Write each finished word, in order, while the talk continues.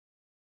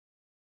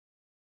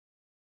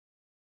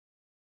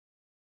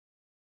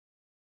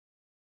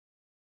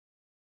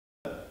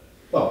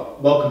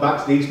welcome back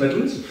to the East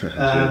Midlands.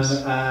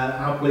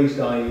 How pleased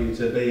are you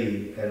to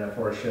be in a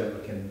Forest shirt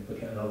looking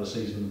at another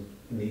season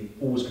in the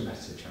always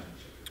competitive challenge?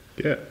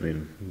 Yeah, I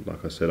mean,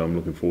 like I said, I'm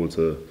looking forward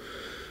to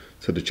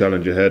the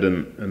challenge ahead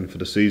and for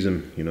the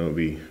season. You know,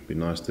 it'd be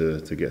nice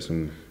to get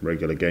some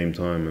regular game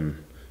time, and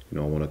you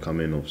know, I want to come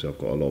in. Obviously, I've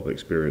got a lot of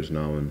experience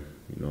now, and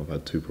you know, I've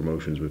had 2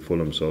 promotions with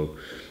Fulham, so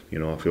you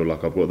know, I feel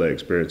like I've got that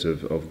experience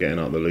of getting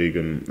out of the league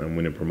and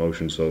winning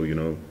promotion. So you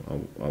know, I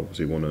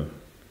obviously want to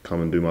come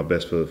and do my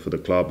best for the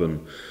club,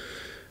 and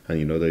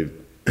you know, they've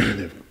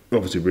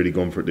obviously really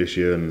gone for it this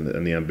year,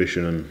 and the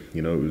ambition, and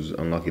you know, it was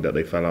unlucky that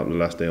they fell out the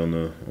last day on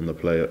the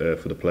play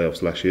for the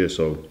playoffs last year.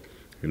 So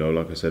you know,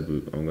 like I said,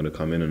 I'm going to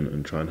come in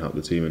and try and help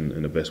the team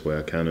in the best way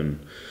I can,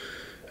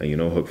 and you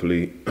know,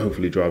 hopefully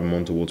drive them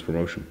on towards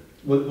promotion.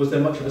 Was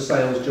there much of a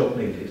sales job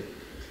needed to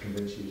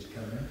convince you to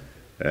come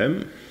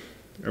in?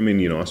 I mean,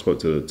 you know, I spoke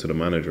to the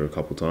manager a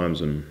couple of times,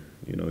 and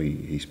you know,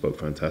 he spoke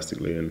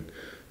fantastically, and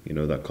you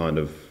know, that kind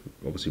of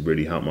obviously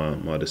really helped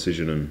my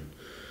decision. And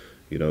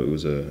you know, it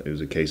was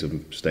a case of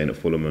staying at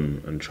Fulham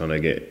and trying to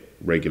get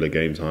regular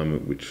game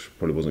time, which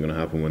probably wasn't going to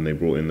happen when they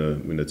brought in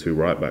the 2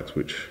 right backs,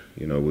 which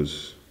you know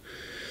is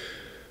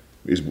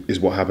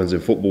what happens in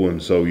football.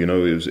 And so you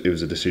know, it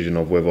was a decision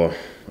of whether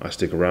I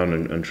stick around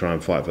and try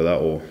and fight for that,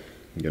 or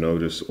you know,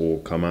 or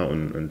come out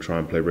and try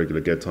and play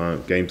regular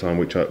game time,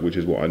 which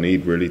is what I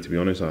need, really, to be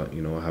honest. I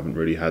haven't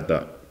really had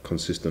that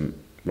consistent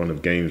run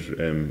of games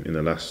in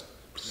the last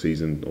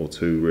season or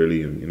 2,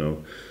 really, and you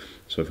know,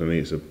 so for me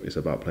it's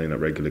about playing that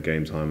regular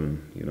game time.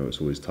 And you know, it's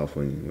always tough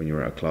when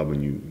you're at a club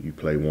and you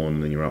play 1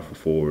 and then you're out for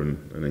 4 and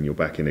then you're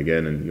back in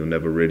again, and you're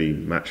never really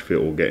match fit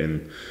or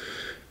getting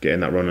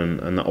that run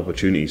and that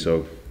opportunity.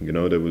 So you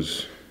know, there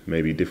was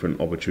maybe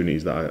different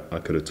opportunities that I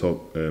could have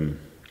took,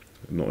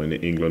 not in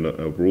England,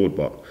 abroad,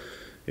 but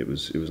it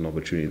was an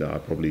opportunity that I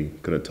probably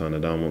couldn't turn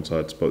it down once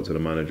I spoke to the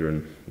manager.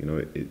 And you know,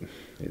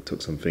 it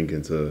took some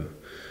thinking to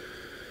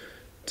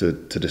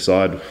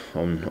decide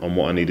on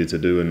what I needed to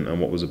do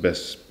and what was the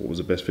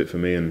best fit for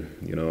me. And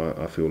you know,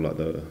 I feel like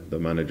the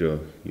manager,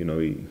 you know,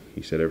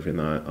 he said everything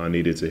that I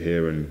needed to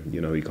hear, and you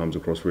know, he comes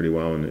across really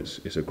well, and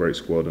it's a great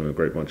squad and a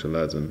great bunch of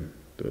lads, and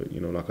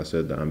you know, like I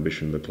said, the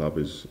ambition of the club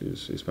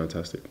is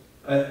fantastic.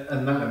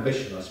 And that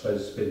ambition, I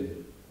suppose, has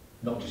been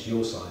not just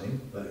your signing,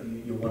 but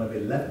you're one of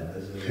 11.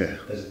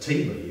 There's a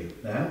team of you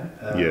now.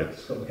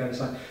 Scott McKenna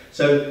signed.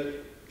 So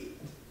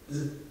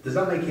does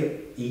that make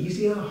it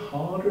easier,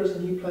 harder as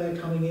a new player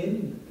coming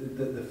in?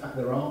 The fact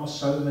there are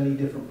so many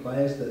different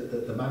players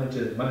that the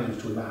manager was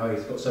talking about how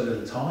he's got so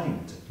little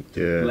time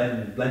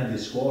to blend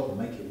his squad and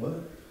make it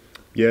work.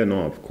 Yeah,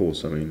 no, of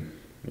course. I mean,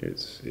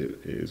 it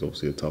is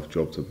obviously a tough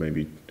job to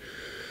maybe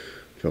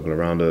juggle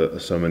around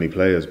so many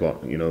players,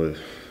 but you know,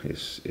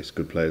 it's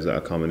good players that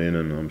are coming in,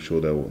 and I'm sure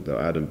they'll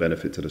add and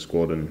benefit to the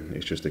squad. And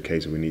it's just a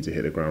case of we need to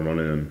hit the ground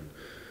running. And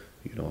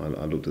you know,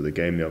 I looked at the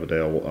game the other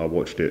day. I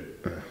watched it.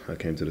 I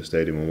came to the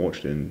stadium and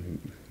watched it,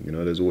 and you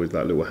know, there's always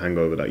that little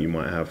hangover that you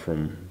might have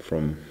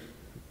from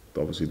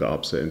obviously the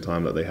upset in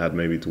time that they had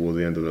maybe towards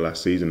the end of the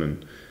last season.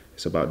 And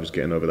it's about just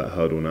getting over that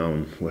hurdle now,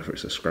 and whether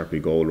it's a scrappy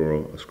goal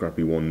or a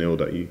scrappy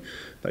 1-0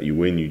 that you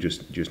win, you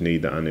just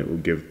need that, and it will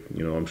give,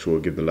 you know, I'm sure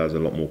it'll give the lads a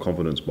lot more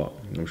confidence. But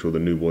I'm sure the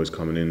new boys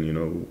coming in, you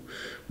know,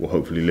 will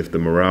hopefully lift the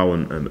morale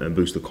and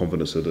boost the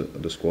confidence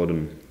of the squad.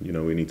 And you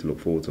know, we need to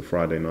look forward to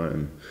Friday night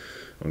and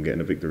on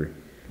getting a victory.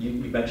 You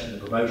mentioned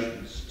the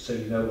promotions, so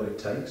you know what it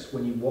takes.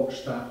 When you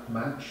watch that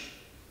match,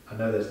 I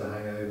know there's the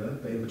hangover,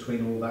 but in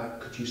between all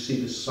that, could you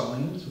see the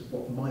signs of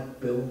what might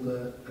build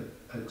a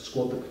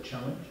squad that could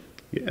challenge?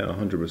 Yeah,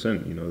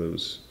 100%. You know, there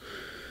was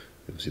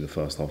obviously the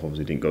first half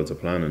obviously didn't go to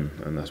plan,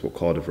 and that's what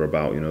Cardiff are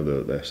about. You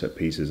know, their set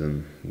pieces,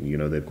 and you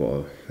know, they've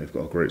got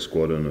a great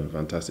squad and a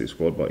fantastic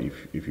squad. But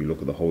if you look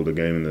at the whole of the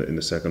game in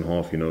the second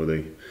half, you know,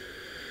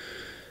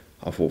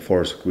 I thought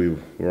Forest, we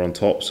were on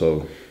top.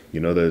 So you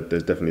know,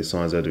 there's definitely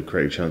signs there to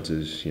create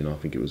chances. You know, I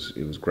think it was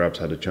Grabs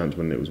had a chance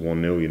when it was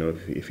 1-0. You know,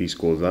 if he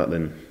scores that,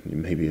 then it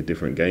may be a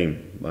different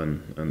game.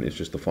 And it's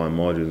just the fine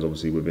margins,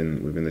 obviously,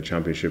 within the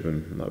Championship.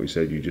 And like we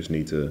said, you just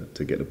need to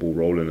get the ball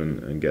rolling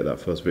and get that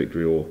first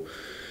victory or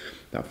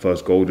that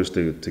first goal, just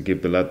to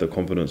give the lad the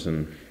confidence.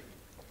 And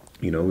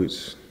you know,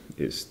 it's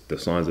the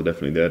signs are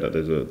definitely there that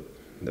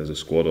there's a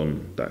squad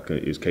on that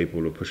is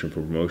capable of pushing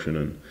for promotion.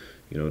 And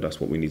you know, that's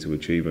what we need to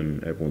achieve,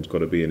 and everyone's got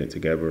to be in it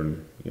together.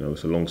 And you know,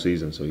 it's a long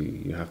season, so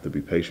you have to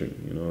be patient.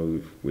 You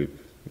know, we've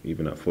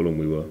even at Fulham,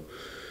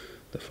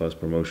 the first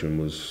promotion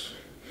was,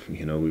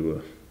 you know, we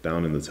were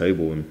down in the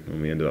table,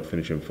 and we ended up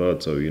finishing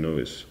 3rd. So you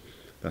know,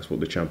 that's what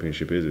the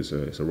Championship is.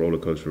 It's a roller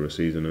coaster of a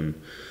season, and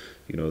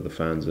you know, the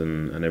fans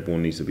and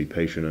everyone needs to be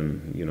patient.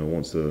 And you know,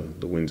 once the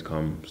wins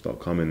start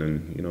coming,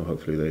 and you know,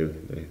 hopefully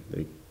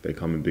they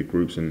come in big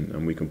groups,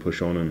 and we can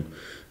push on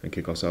and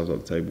kick ourselves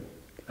up the table.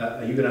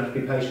 Are you going to have to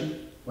be patient,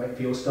 wait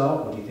for your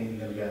start, or do you think you're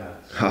going to get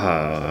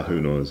out? Who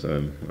knows?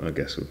 I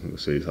guess we'll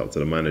see. It's up to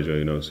the manager,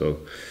 you know. So,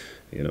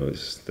 you know,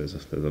 there's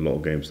a lot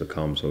of games to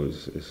come. So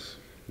it's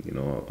you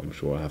know, I'm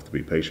sure I have to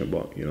be patient.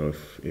 But you know,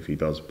 if he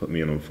does put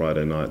me in on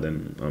Friday night,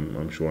 then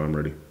I'm sure I'm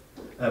ready.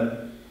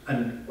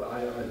 And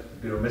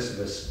I'd be remiss of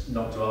us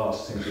not to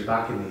ask, since you're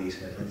back in the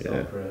East Midlands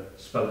after a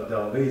spell at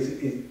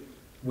Derby,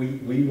 were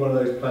you one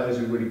of those players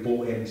who really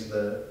bought into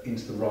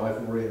the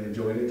rivalry and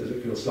enjoyed it? Does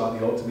it feel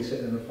slightly odd to be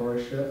sitting in the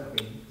Forest shirt? I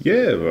mean,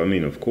 yeah, I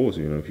mean, of course,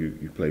 you know, if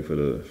you play for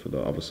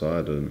the other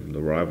side and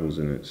the rivals,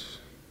 and it's,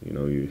 you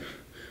know,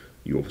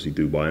 you obviously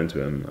do buy into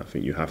it, and I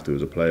think you have to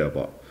as a player.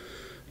 But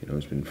you know,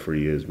 it's been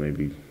 3 years,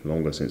 maybe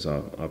longer, since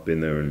I've been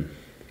there, and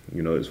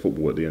you know, it's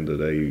football at the end of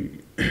the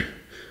day.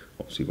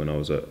 Obviously, when I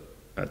was at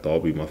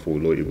Derby, my full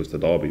loyalty was to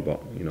Derby,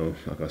 but you know,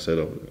 like I said,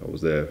 I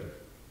was there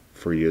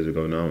 3 years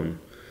ago now, and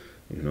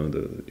you know,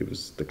 it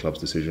was the club's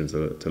decision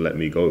to let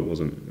me go. It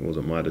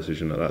wasn't my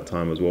decision at that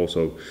time as well.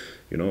 So,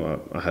 you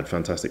know, I had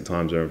fantastic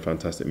times there and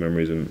fantastic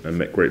memories and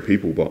met great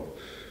people. But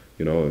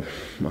you know,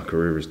 my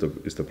career is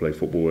to play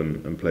football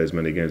and play as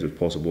many games as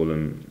possible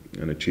and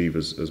achieve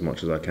as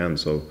much as I can.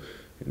 So,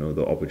 you know,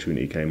 the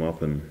opportunity came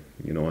up, and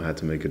you know, I had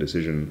to make a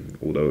decision,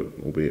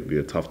 albeit be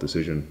a tough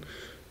decision,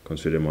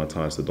 considering my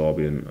ties to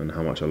Derby and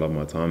how much I love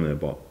my time there.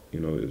 But you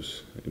know, it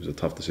was a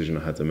tough decision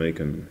I had to make,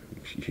 and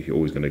you're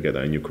always going to get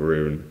that in your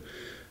career, and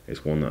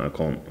it's one that I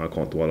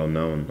can't dwell on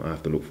now, and I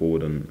have to look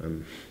forward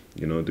and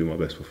you know, do my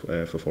best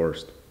for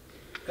Forest.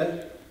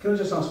 Can I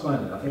just ask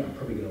finally? I think I'm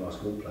probably going to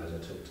ask all players I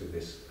talk to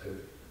this over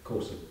the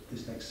course of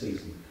this next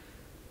season.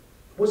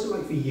 What's it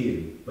like for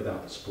you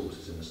without the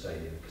supporters in the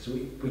stadium? Because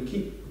we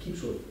keep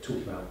sort of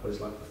talking about what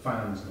it's like for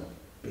fans not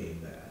being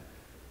there.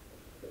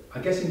 I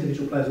guess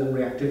individual players all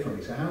react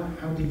differently. So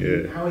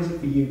how is it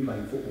for you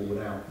playing football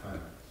without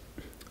fans?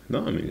 No,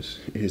 I mean, it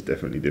is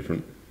definitely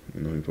different.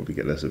 You know, you probably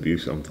get less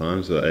abuse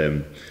sometimes, but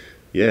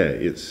yeah,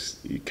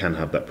 you can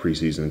have that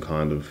pre-season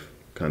kind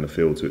of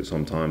feel to it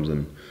sometimes,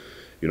 and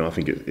you know, I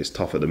think it's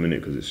tough at the minute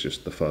because it's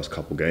just the first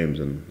couple games,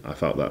 and I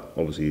felt that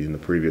obviously in the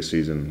previous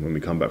season when we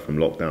come back from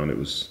lockdown, it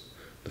was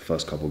the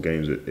first couple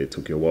games. It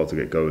took you a while to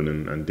get going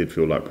and did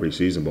feel like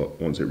pre-season, but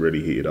once it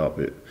really heated up,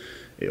 it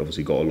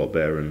obviously got a lot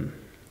better, and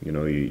you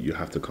know, you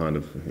have to kind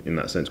of, in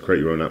that sense, create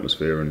your own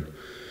atmosphere, and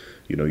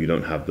you know, you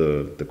don't have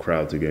the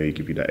crowd to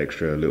give you that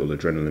extra little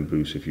adrenaline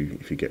boost if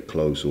you get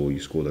close or you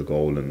score the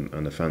goal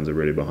and the fans are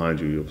really behind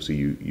you. Obviously,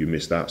 you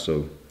miss that.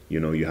 So you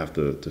know, you have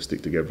to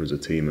stick together as a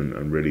team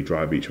and really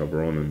drive each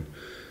other on,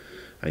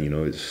 and you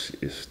know,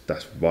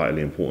 that's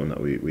vitally important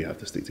that we have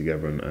to stick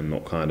together and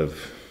not kind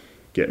of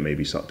get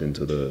maybe sucked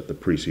into the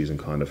pre-season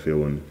kind of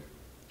feel. And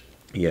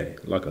yeah,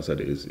 like I said,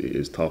 it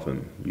is tough,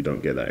 and you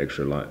don't get that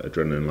extra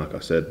adrenaline, like I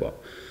said, but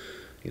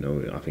you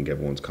know, I think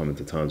everyone's coming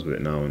to terms with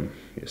it now, and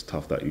it's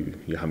tough that you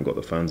haven't got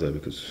the fans there,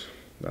 because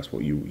that's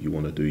what you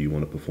want to do. You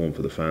want to perform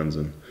for the fans,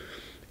 and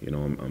you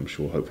know, I'm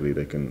sure hopefully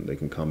they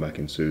can come back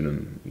in soon,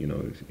 and you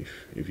know,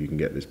 if you can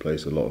get this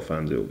place a lot of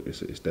fans,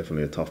 it's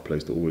definitely a tough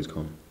place to always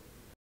come.